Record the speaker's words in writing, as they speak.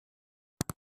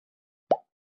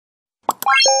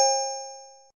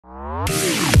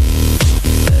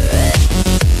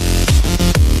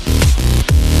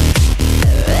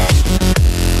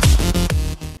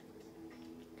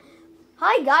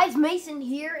Hi guys, Mason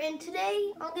here, and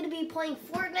today I'm going to be playing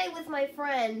Fortnite with my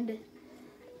friend.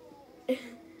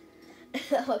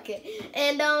 Okay,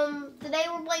 and today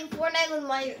we're playing Fortnite with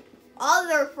my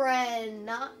other friend,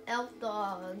 not Elf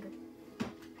Dog.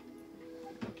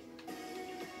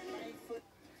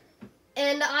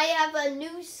 And I have a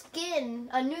new skin,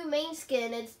 a new main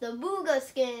skin. It's the Booga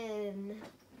skin.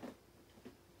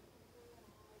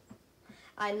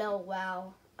 I know,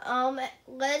 wow.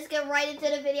 Let's get right into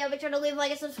the video. Make sure to leave a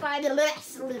like and subscribe.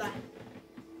 Let's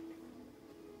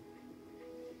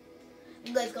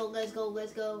go, let's go,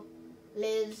 let's go.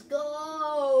 Let's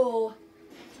go.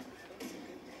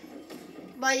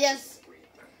 But yes,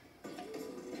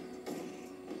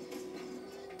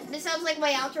 this sounds like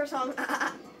my outro song.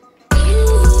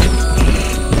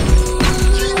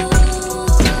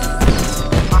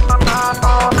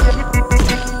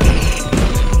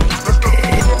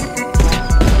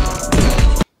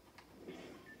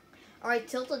 Alright,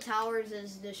 Tilted Towers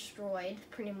is destroyed,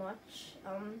 pretty much.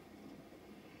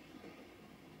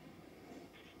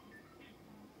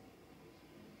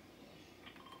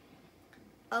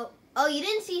 Oh, you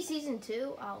didn't see season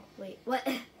 2? Oh, wait, what?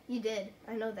 You did.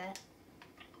 I know that.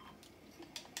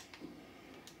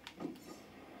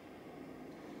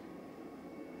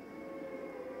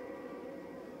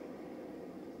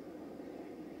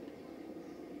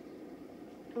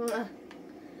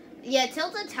 Yeah,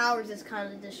 Tilted Towers is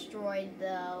kind of destroyed,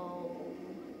 though.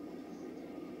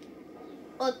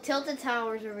 Well, Tilted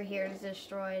Towers over here is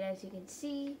destroyed, as you can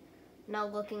see.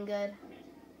 Not looking good.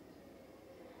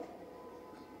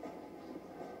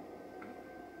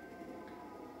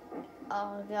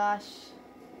 Oh, gosh.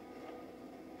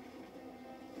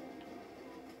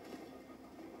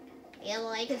 Yeah,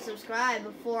 like and subscribe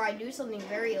before I do something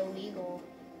very illegal.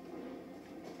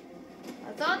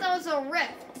 I thought that was a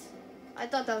rift. I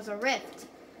thought that was a rift.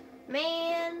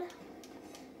 Man.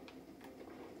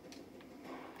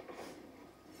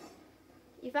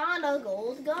 You found a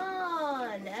gold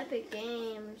gun. Epic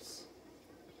Games.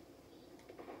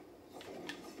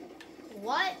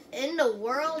 What in the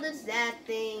world is that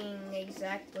thing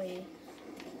exactly?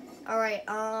 Alright,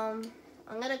 I'm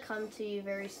gonna come to you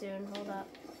very soon. Hold up.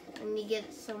 Let me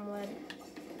get someone.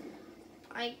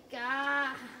 I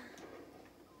got...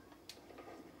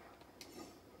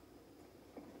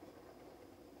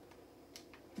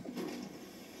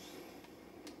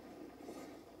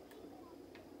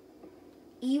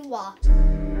 Ewok,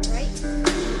 right?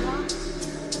 Ewok?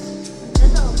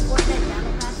 That's a Fortnite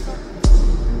battle pass stuff.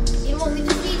 You know what, we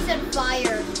just need to set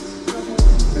fire the whole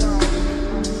world.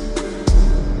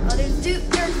 Oh, there's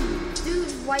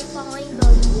dudes right behind the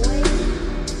boy.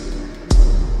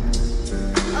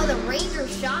 Oh, the Ranger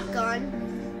shotgun.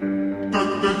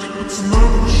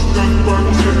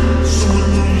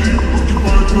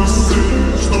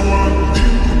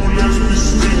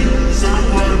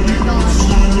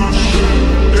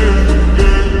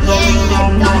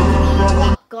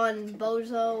 Gun,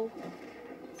 bozo.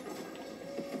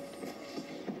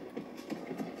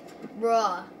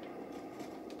 Bruh.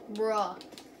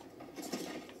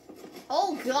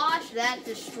 Oh gosh, that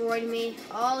destroyed me.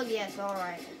 Oh yes,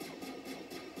 alright.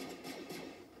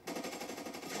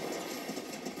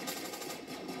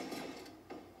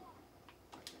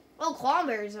 Oh,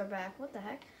 clawberries are back. What the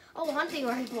heck? Oh, hunting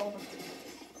rifle.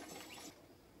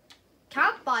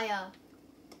 Campfire.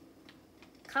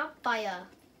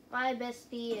 My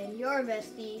bestie and your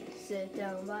bestie sit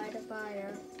down by the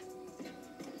fire.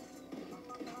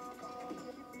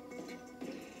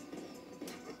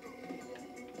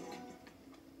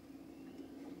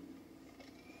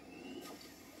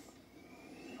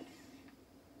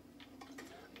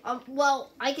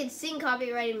 Well, I can sing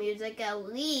copyrighted music.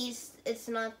 At least it's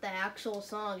not the actual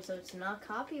song, so it's not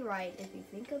copyright if you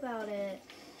think about it.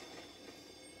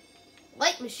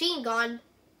 Light machine gun.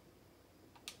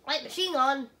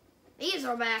 These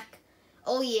are back.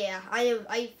 Oh yeah,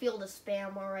 I feel the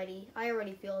spam already. I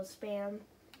already feel the spam.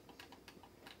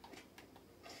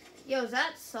 Yo, is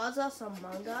that Sawdust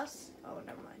Among Us? Oh,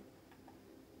 never mind.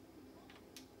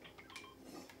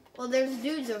 Well, there's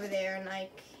dudes over there, and I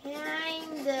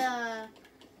kinda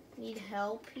need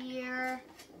help here.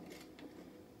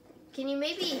 Can you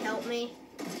maybe help me?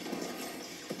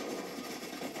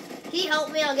 Can you help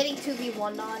me? I'm getting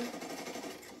 2v1'd on.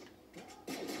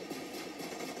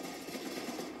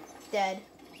 Dead.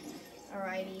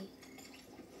 Alrighty.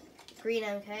 Green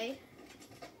MK.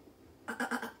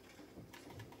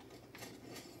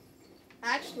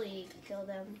 Actually, kill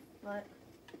them. What?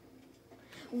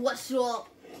 What's up?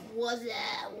 What's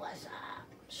up?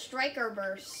 Striker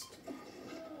burst.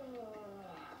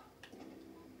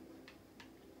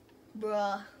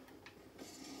 Bruh.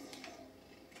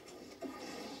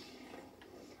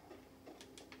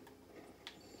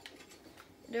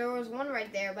 There was one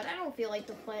right there, but I don't feel like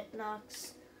the plant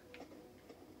knocks.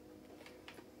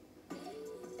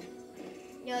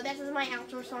 Yo, this is my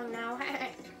outro song now.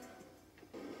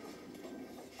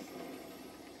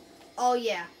 Oh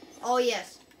yeah. Oh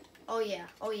yes. Oh yeah.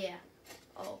 Oh yeah.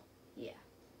 Oh yeah.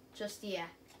 Just yeah.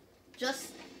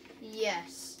 Just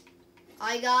yes.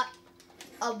 I got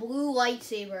a blue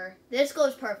lightsaber. This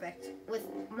goes perfect with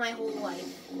my whole life,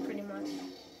 pretty much.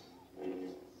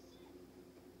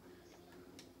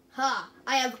 Ha!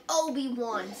 I have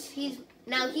Obi-Wan's. He's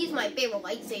my favorite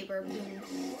lightsaber.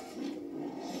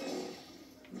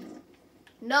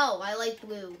 No, I like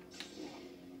blue.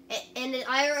 And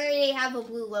I already have a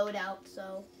blue loadout,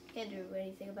 so can't do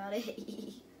anything about it.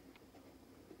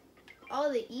 Oh,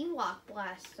 the Ewok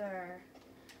blaster.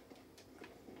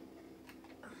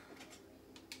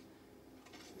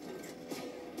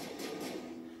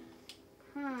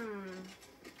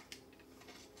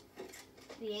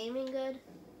 The aiming good?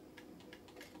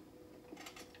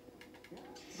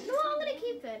 No, I'm gonna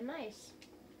keep it. Nice.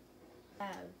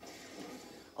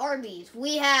 Arby's.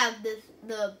 We have the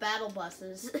battle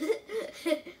buses.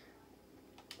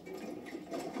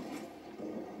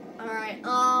 Alright,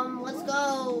 let's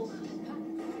go.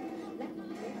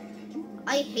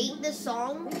 I hate this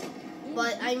song,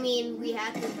 but I mean, we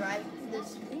have to drive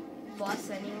this bus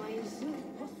anyways.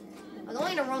 I'm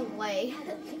going the wrong way.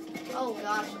 Oh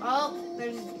gosh. Oh,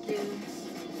 there's dudes.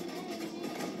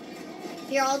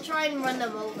 Here, I'll try and run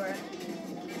them over.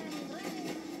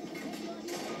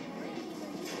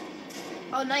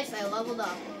 Oh, nice. I leveled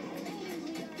up.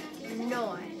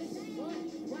 Nice.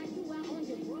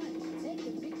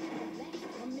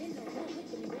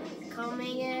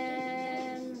 Coming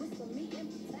in.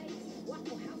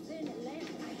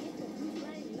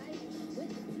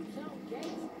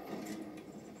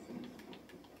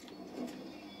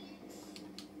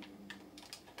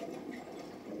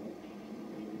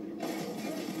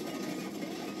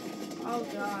 Oh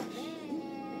gosh.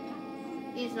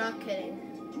 He's not kidding.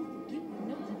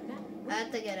 I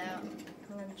have to get out.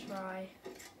 I'm gonna try.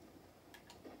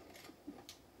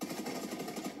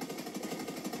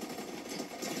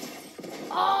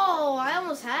 Oh, I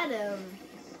almost had him.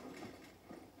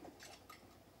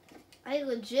 I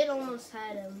legit almost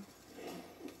had him.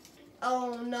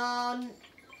 Oh no,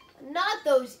 not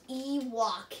those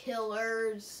Ewok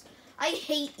killers. I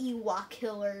hate Ewok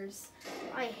killers.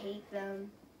 I hate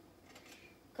them.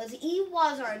 Because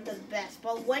Ewoks are the best,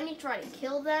 but when you try to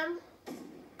kill them,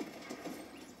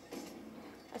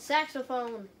 a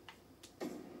saxophone. A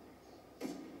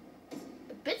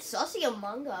bit sussy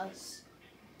Among Us.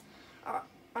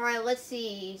 Alright, let's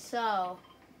see. So,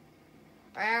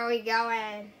 where are we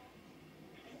going?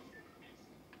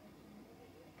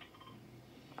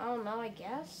 I don't know, I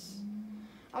guess.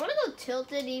 I want to go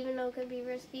tilted, even though it could be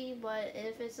risky, but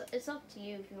if it's up to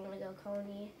you if you want to go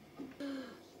coney.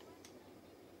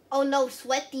 Oh no,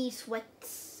 sweaty.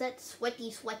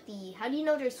 How do you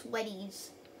know they're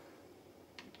sweaties?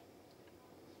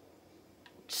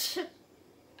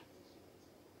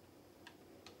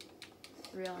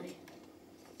 Really?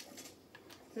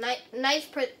 Nice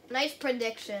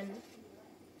prediction.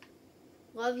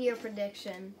 Love your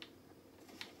prediction.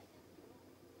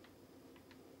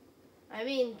 I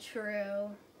mean,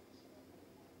 true.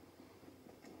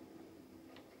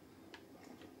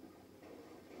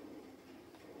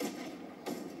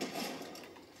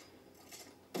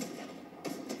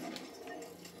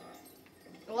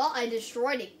 Well, I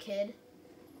destroyed it, kid.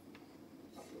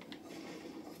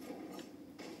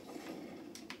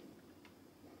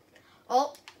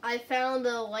 Oh, I found a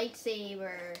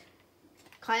lightsaber.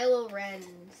 Kylo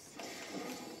Ren's.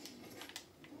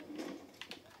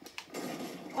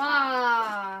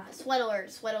 Ah, sweat alert,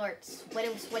 sweat alert. Sweaty,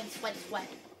 sweat.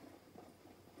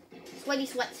 Sweaty,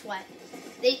 sweat.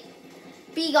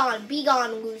 Be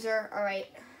gone, loser. Alright.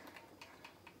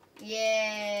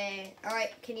 Yay.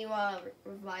 Alright, can you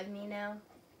revive me now?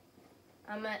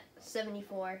 I'm at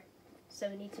 74,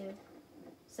 72,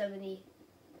 70,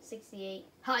 68.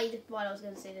 Hi, you thought I was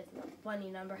going to say this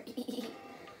funny number.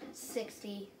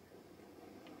 60.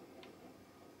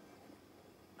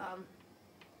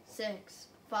 6,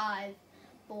 5,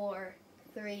 4,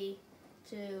 3,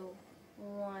 2,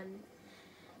 1.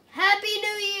 Happy New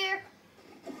Year!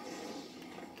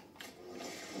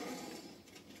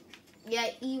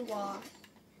 Yeah, Ewok.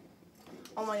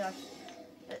 Oh my gosh.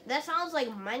 That sounds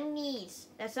like monies.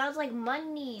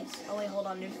 Oh wait, hold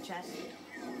on, there's a chest.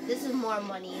 This is more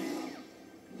money.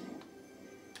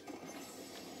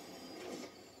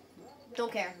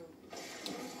 Don't care.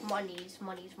 Monies.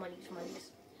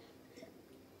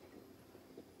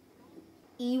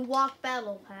 Ewok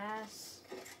Battle Pass.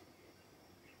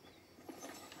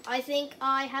 I think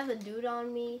I have a dude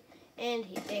on me, and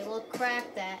they look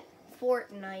cracked at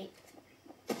Fortnite.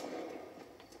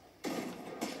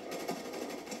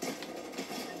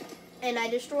 And I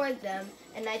destroyed them,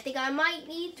 and I think I might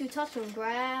need to touch some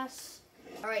grass.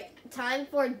 Alright, time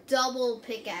for double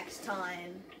pickaxe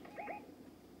time.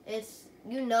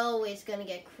 You know it's gonna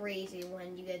get crazy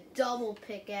when you get double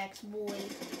pickaxe, boy.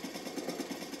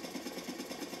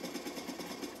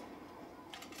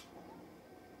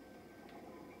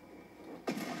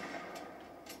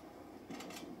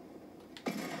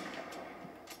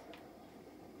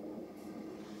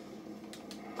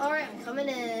 Alright, I'm coming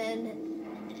in.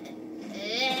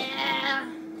 Yeah.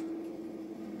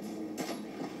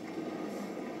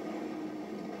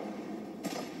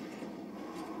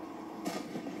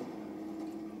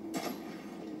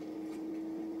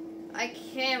 I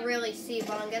can't really see,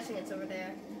 but I'm guessing it's over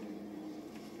there.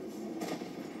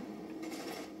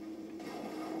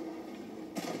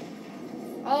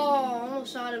 Oh, I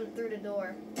almost shot him through the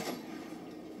door.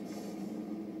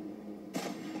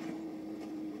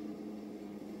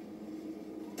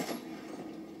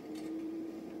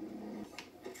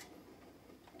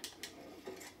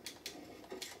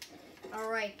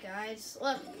 Alright, guys,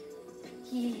 look.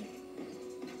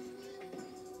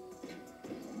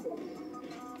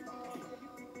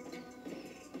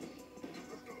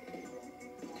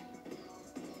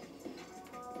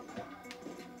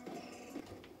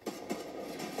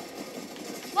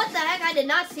 What the heck? I did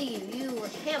not see you. You were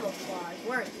camouflaged,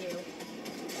 weren't you?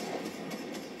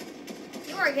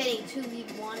 You are getting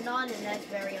 2v1'd on, and that's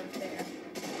very unfair.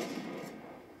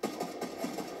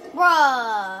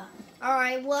 Bruh!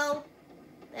 Alright, well,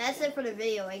 that's it for the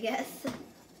video, I guess.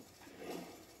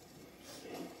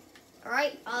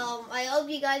 Alright, I hope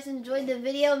you guys enjoyed the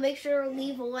video. Make sure to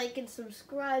leave a like and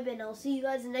subscribe, and I'll see you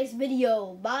guys in the next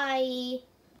video. Bye!